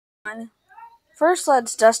First,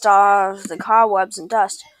 let's dust off the cobwebs and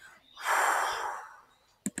dust.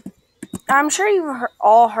 I'm sure you've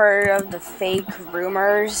all heard of the fake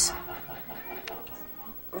rumors,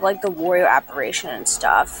 like the Wario apparition and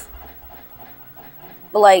stuff.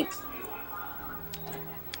 But, like,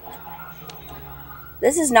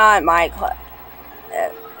 this is not my clip.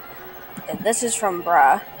 This is from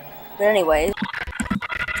Bruh. But anyways,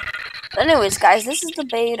 guys, this is the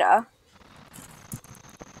beta.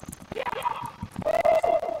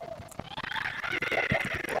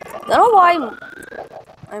 I don't know why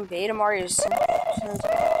I'm beta Mario sounds.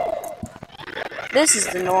 This is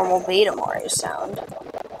the normal beta Mario sound.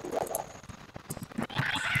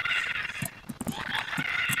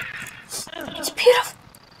 It's beautiful.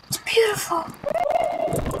 It's beautiful.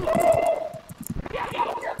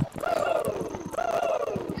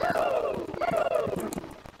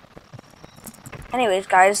 Anyways,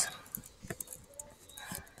 guys.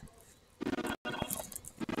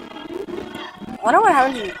 I wonder what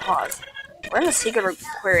happens when you pause. We're in a secret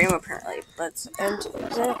aquarium, apparently. Let's end.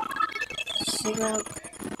 Is it? Secret.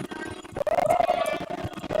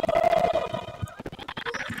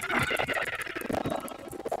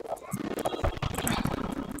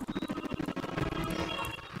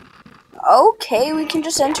 Okay, we can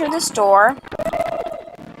just enter this door.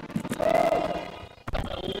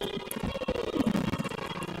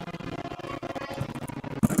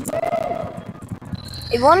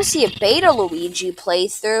 If you want to see a beta Luigi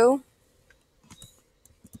playthrough,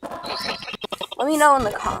 let me know in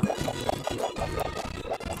the comments.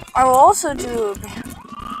 I will also do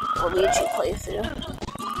a Luigi playthrough.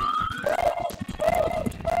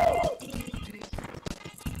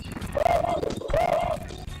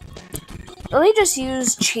 Let me just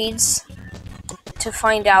use cheats to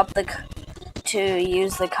find out to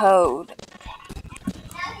use the code.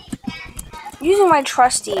 Using my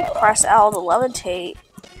trusty press L to levitate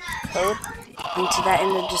code, into that in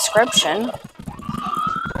the description.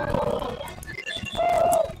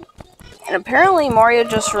 And apparently Mario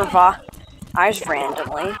just revives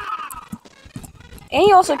randomly. And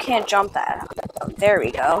you also can't jump that. Oh, there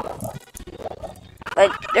we go.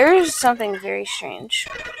 But there is something very strange.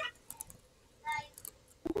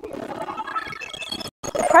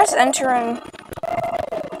 Press enter and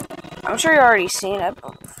I'm sure you've already seen it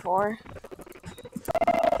before.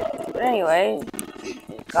 But anyway,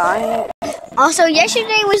 got it. Also,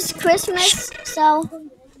 yesterday was Christmas, so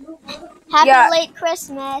happy late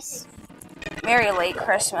Christmas. Merry late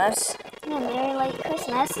Christmas. Yeah, Merry late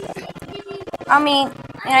Christmas. I mean,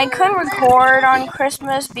 and I couldn't record on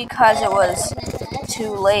Christmas because it was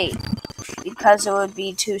too late. Because it would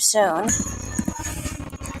be too soon.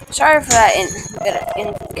 Sorry for that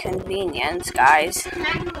inconvenience, guys.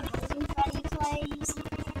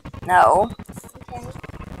 No.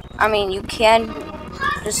 I mean, you can,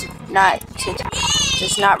 just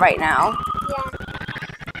not right now. Yeah.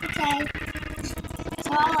 Okay.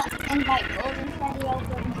 So I'll invite Golden Freddy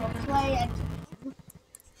over and go play.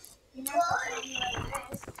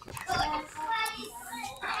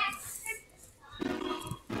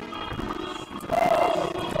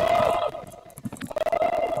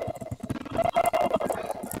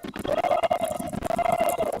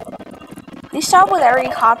 Please stop with every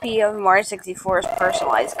copy of Mario 64 is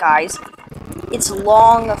personalized, guys. It's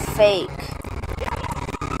long fake.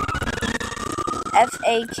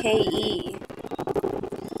 F-A-K-E.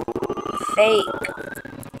 Fake.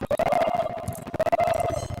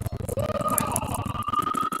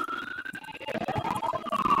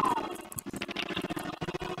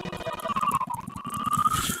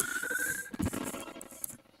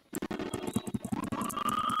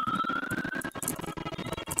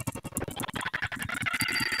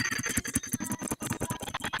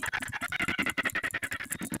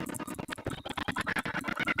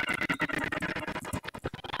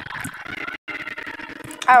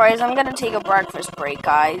 Alright, I'm gonna take a breakfast break,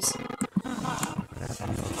 guys.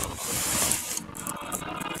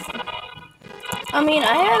 I mean,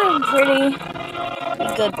 I had a pretty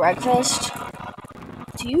good breakfast.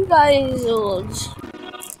 To you guys, it was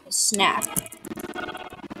a snack.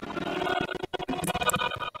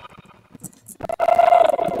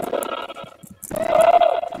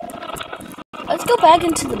 Let's go back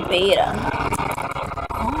into the beta.